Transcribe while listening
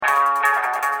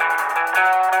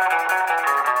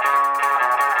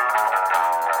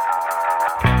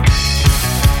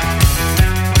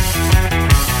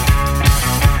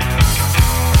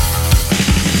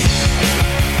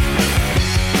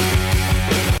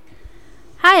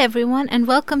Hi, everyone, and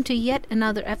welcome to yet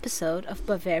another episode of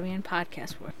Bavarian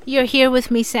Podcast World. You're here with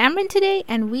me, Samrin, today,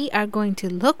 and we are going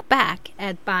to look back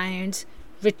at Bayern's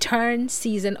return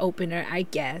season opener, I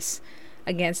guess,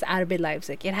 against RB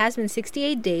Leipzig. It has been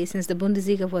 68 days since the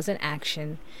Bundesliga was in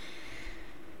action.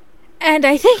 And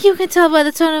I think you can tell by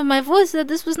the tone of my voice that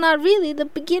this was not really the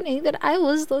beginning that I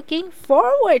was looking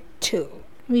forward to.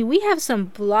 I mean, we have some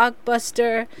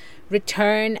blockbuster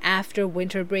return after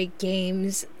winter break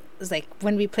games. It's like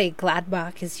when we play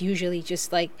Gladbach, it's usually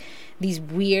just like these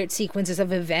weird sequences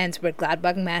of events where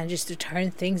Gladbach manages to turn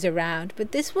things around.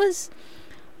 But this was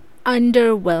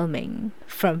underwhelming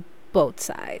from both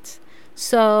sides.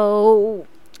 So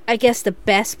I guess the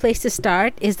best place to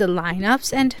start is the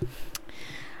lineups. And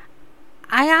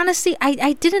I honestly,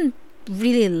 I didn't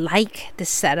really like the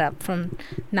setup from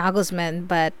Nagelsmann,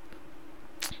 but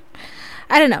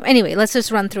I don't know. Anyway, let's just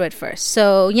run through it first.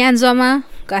 So Jan Sommer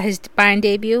got his Bayern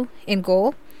debut in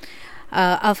goal.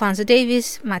 Alphonso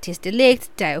Davies, Matthias de Ligt,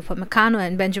 Dayot Upamecano,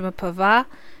 and Benjamin Pavard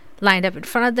lined up in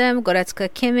front of them. Goretzka,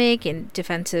 Kimmich in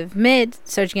defensive mid.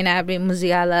 Serge Gnabry,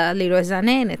 Musiala, Leroy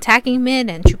Sané in attacking mid,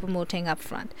 and Choupo-Moting up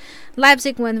front.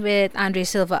 Leipzig went with Andre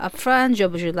Silva up front,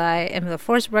 Szoboszlai, Emil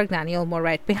Forsberg, Daniel Olmo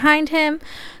right behind him.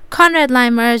 Konrad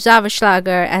Laimer, Xaver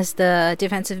Schlager as the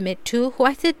defensive mid two, who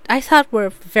I thought were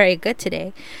very good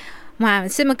today.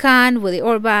 Mohamed Simakan, Willy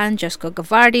Orban, Josko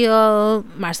Gvardiol,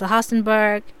 Marcel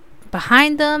Halstenberg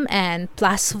behind them, and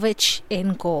Blažević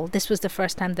in goal. This was the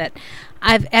first time that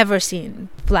I've ever seen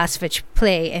Blažević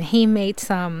play, and he made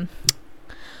some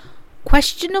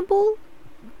questionable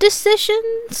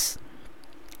decisions,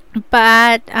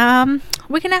 but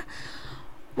we're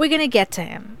gonna get to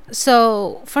him.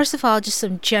 So first of all, just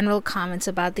some general comments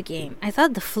about the game. I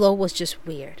thought the flow was just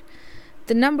weird.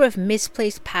 The number of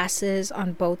misplaced passes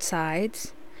on both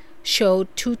sides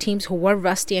showed two teams who were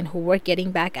rusty and who were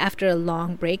getting back after a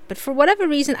long break. But for whatever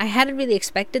reason, I hadn't really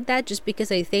expected that, just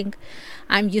because I think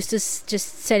I'm used to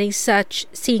just seeing such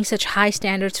high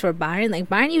standards for Bayern. Like,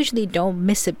 Bayern usually don't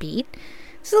miss a beat.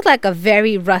 This is like a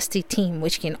very rusty team,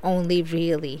 which can only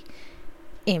really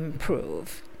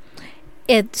improve.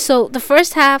 So the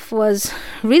first half was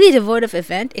really devoid of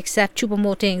event, except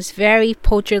Choupo-Moting's very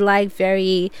poacher-like,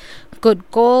 very good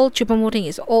goal. Choupo-Moting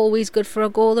is always good for a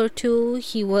goal or two.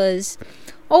 He was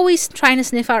always trying to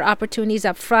sniff out opportunities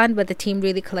up front, but the team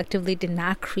really collectively did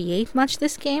not create much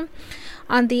this game.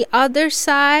 On the other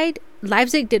side,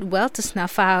 Leipzig did well to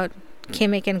snuff out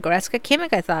Kimmich and Goretzka.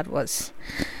 Kimmich, I thought,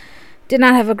 did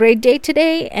not have a great day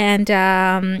today, and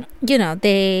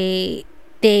they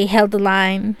held the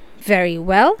line very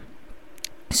well.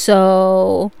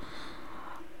 So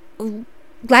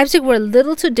Leipzig were a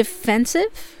little too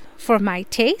defensive for my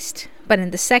taste, but in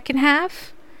the second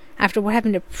half, after what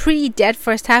happened a pretty dead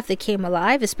first half, they came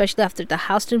alive, especially after the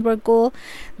Halstenberg goal.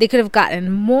 They could have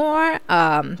gotten more.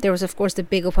 There was, of course, the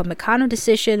big Upamecano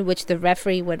decision, which the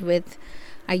referee went with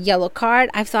a yellow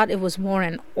card. I thought it was more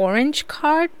an orange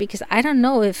card, because I don't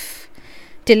know if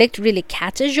de Ligt really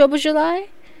catches Szoboszlai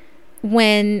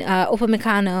when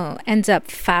Upamecano ends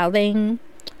up fouling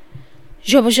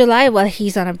Szoboszlai while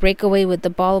he's on a breakaway with the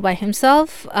ball by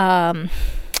himself.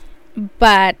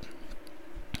 But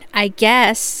I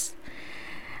guess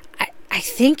I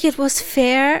think it was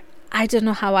fair. I don't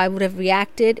know how I would have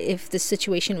reacted if the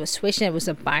situation was switched and it was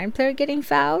a Bayern player getting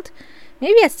fouled.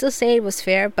 Maybe I'd still say it was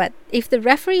fair, but if the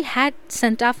referee had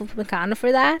sent off Upamecano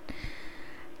for that,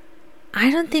 I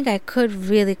don't think I could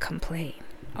really complain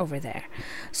over there.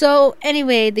 So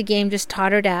anyway, the game just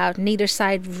tottered out. Neither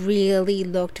side really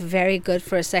looked very good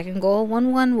for a second goal.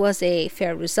 1-1 was a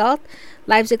fair result.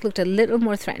 Leipzig looked a little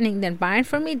more threatening than Bayern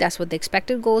for me. That's what the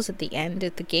expected goals at the end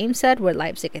of the game said, where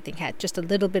Leipzig, I think, had just a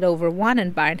little bit over 1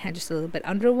 and Bayern had just a little bit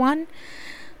under 1.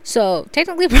 So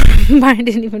technically, Bayern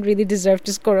didn't even really deserve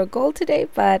to score a goal today,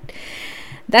 but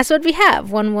that's what we have.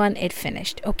 1-1, it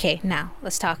finished. Okay, now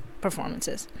let's talk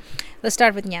performances. Let's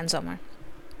start with Jan Sommer.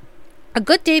 A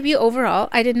good debut overall.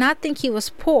 I did not think he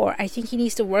was poor. I think he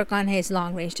needs to work on his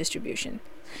long-range distribution,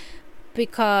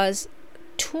 because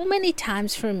too many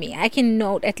times for me, I can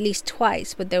note at least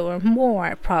twice, but there were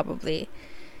more probably,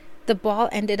 the ball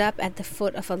ended up at the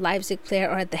foot of a Leipzig player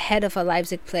or at the head of a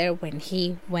Leipzig player when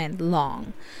he went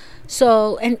long.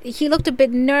 So, and he looked a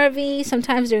bit nervy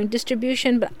sometimes during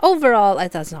distribution, but overall I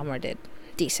thought Sommer did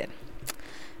decent.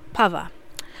 Pavard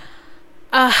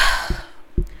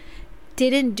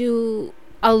didn't do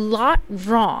a lot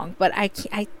wrong, but I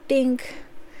think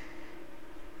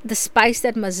the spice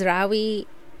that Mazraoui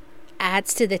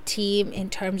adds to the team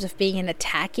in terms of being an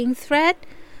attacking threat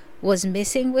was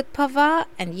missing with Pavard,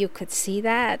 and you could see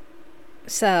that.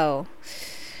 So,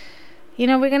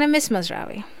 we're going to miss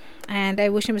Mazraoui. and I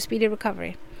wish him a speedy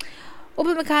recovery.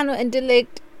 Upamecano and De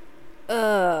Ligt,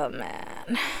 oh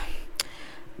man.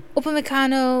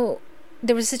 Upamecano,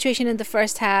 there was a situation in the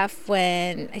first half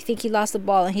when I think he lost the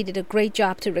ball and he did a great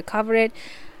job to recover it.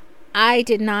 I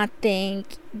did not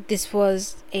think this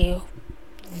was a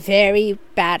very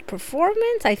bad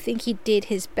performance. I think he did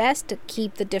his best to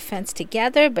keep the defense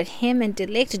together, but him and De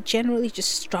Ligt generally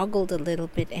just struggled a little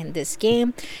bit in this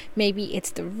game. Maybe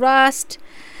it's the rust.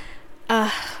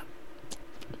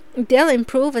 They'll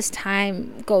improve as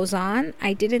time goes on.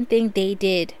 I didn't think they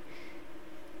did.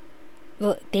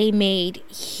 Well, they made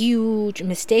huge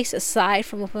mistakes aside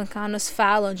from Upamecano's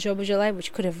foul on Joe Bajolet,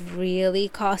 which could have really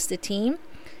cost the team.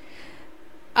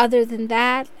 Other than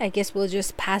that, I guess we'll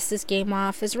just pass this game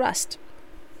off as rust.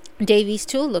 Davies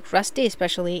too looked rusty,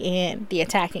 especially in the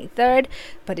attacking third,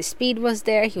 but his speed was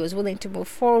there. He was willing to move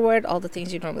forward, all the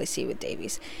things you normally see with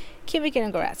Davies. Kimmich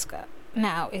and Goretzka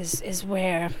now is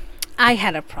where I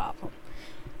had a problem.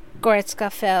 Goretzka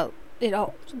felt,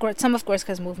 some of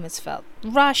Goretzka's movements felt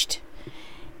rushed,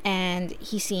 and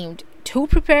he seemed too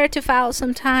prepared to foul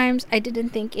sometimes. I didn't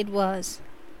think it was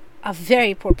a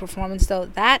very poor performance, though.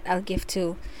 That I'll give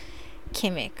to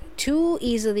Kimmich. Too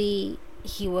easily,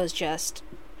 he was just,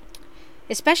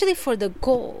 especially for the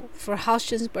goal, for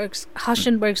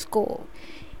Hauschenberg's goal,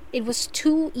 it was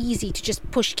too easy to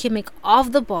just push Kimmich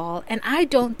off the ball, and I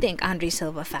don't think Andre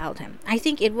Silva fouled him. I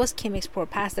think it was Kimmich's poor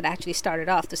pass that actually started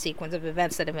off the sequence of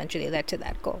events that eventually led to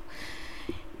that goal.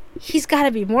 He's got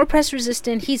to be more press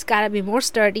resistant. He's got to be more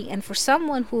sturdy. And for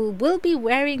someone who will be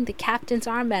wearing the captain's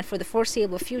armband for the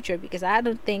foreseeable future, because I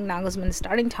don't think Nagelsmann is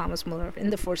starting Thomas Muller in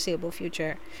the foreseeable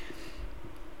future,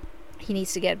 he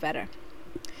needs to get better.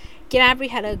 Gnabry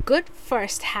had a good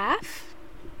first half.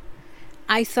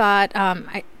 I thought,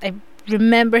 I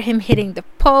remember him hitting the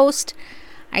post.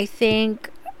 I think,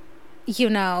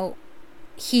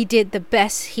 he did the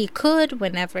best he could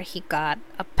whenever he got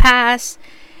a pass.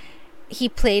 He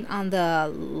played on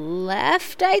the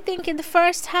left, I think, in the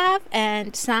first half,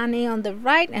 and Sané on the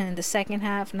right. And in the second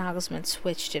half, Nagelsmann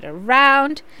switched it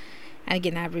around, and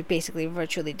Gnabry basically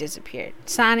virtually disappeared.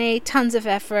 Sané, tons of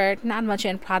effort, not much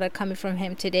end product coming from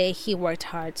him today. He worked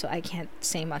hard, so I can't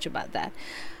say much about that.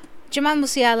 Jamal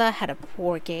Musiala had a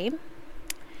poor game.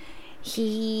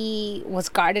 He was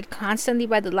guarded constantly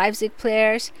by the Leipzig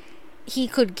players. He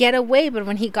could get away, but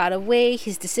when he got away,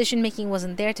 his decision-making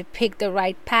wasn't there to pick the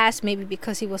right pass, maybe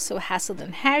because he was so hassled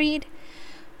and harried.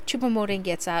 Choupo-Moting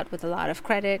gets out with a lot of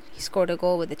credit. He scored a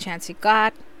goal with the chance he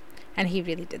got, and he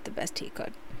really did the best he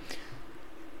could.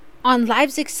 On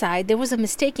Leipzig's side, there was a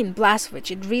mistake in Blažević.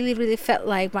 It really, really felt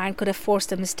like Bayern could have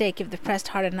forced a mistake if they pressed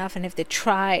hard enough and if they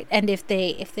tried, and if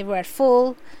they were at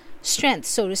full strength,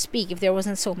 so to speak, if there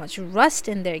wasn't so much rust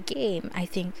in their game. I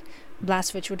think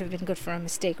Blažević would have been good for a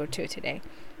mistake or two today.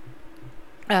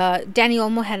 Dani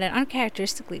Olmo had an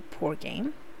uncharacteristically poor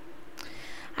game.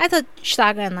 I thought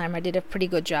Schlager and Laimer did a pretty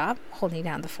good job holding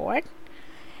down the fort.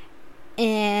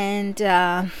 And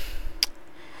Timo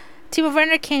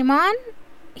Werner came on.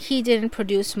 He didn't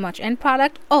produce much end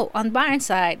product. Oh, on Bayern's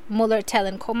side, Muller, Tell,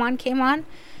 and Coman came on.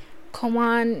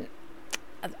 Coman,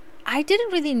 I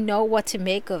didn't really know what to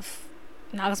make of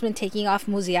Nagelsmann taking off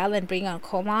Musiala and bringing on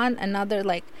Coman. Another,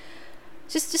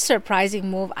 just a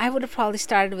surprising move. I would have probably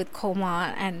started with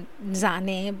Coman and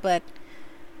Sané, but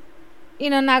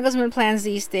Nagelsmann plans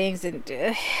these things, and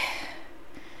it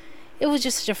was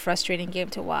just such a frustrating game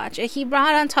to watch. He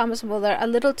brought on Thomas Muller a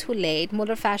little too late.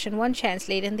 Muller fashioned one chance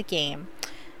late in the game,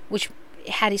 which,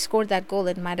 had he scored that goal,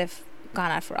 it might have gone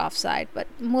out for offside. But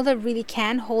Muller really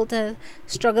can hold a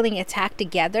struggling attack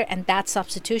together, and that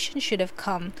substitution should have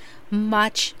come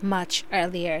much, much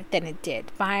earlier than it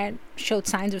did. Bayern showed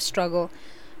signs of struggle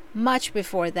much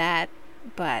before that,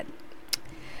 but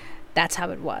that's how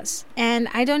it was. And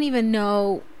I don't even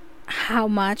know how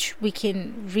much we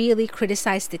can really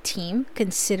criticize the team,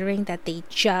 considering that they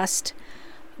just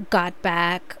got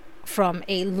back from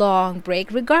a long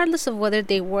break, regardless of whether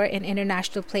they were in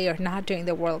international play or not during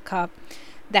the World Cup.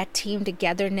 That team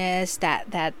togetherness,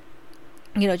 that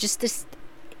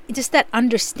just that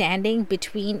understanding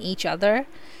between each other,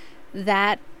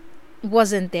 that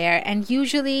wasn't there. And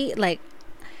usually,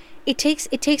 it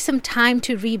takes some time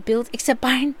to rebuild, except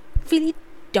Bayern really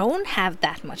don't have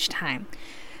that much time.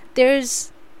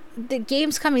 There's the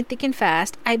game's coming thick and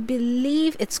fast. I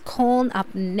believe it's Köln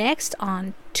up next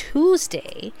on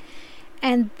Tuesday,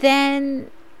 and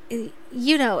then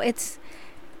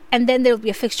and then there'll be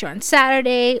a fixture on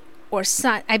Saturday or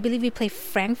I believe we play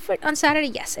Frankfurt on Saturday.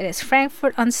 Yes, it is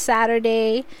Frankfurt on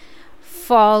Saturday,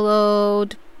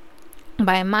 followed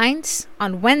by Mainz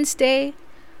on Wednesday,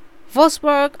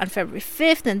 Wolfsburg on February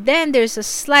 5th, and then there's a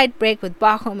slight break with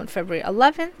Bochum on February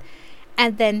 11th,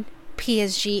 and then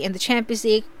PSG in the Champions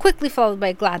League, quickly followed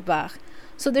by Gladbach.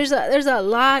 So there's a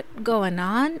lot going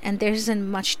on, and there isn't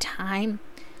much time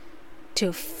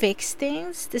to fix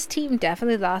things. This team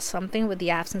definitely lost something with the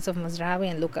absence of Mazraoui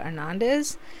and Luca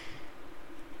Hernandez,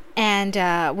 and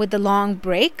with the long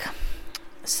break.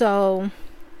 So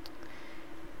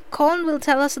Colin will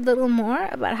tell us a little more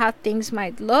about how things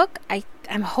might look.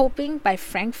 I'm hoping by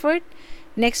Frankfurt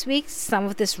next week some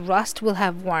of this rust will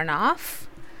have worn off,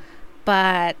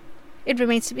 but it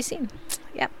remains to be seen.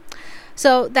 Yep.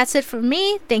 So that's it for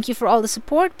me. Thank you for all the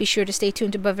support. Be sure to stay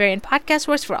tuned to Bavarian Podcast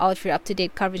Works for all of your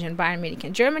up-to-date coverage on Bayern Munich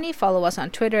and Germany. Follow us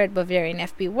on Twitter at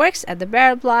BavarianFBWorks, at The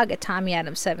Barrel Blog, at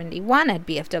TommyAdams71, at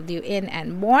BFWIN,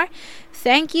 and more.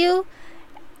 Thank you.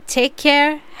 Take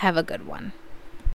care. Have a good one.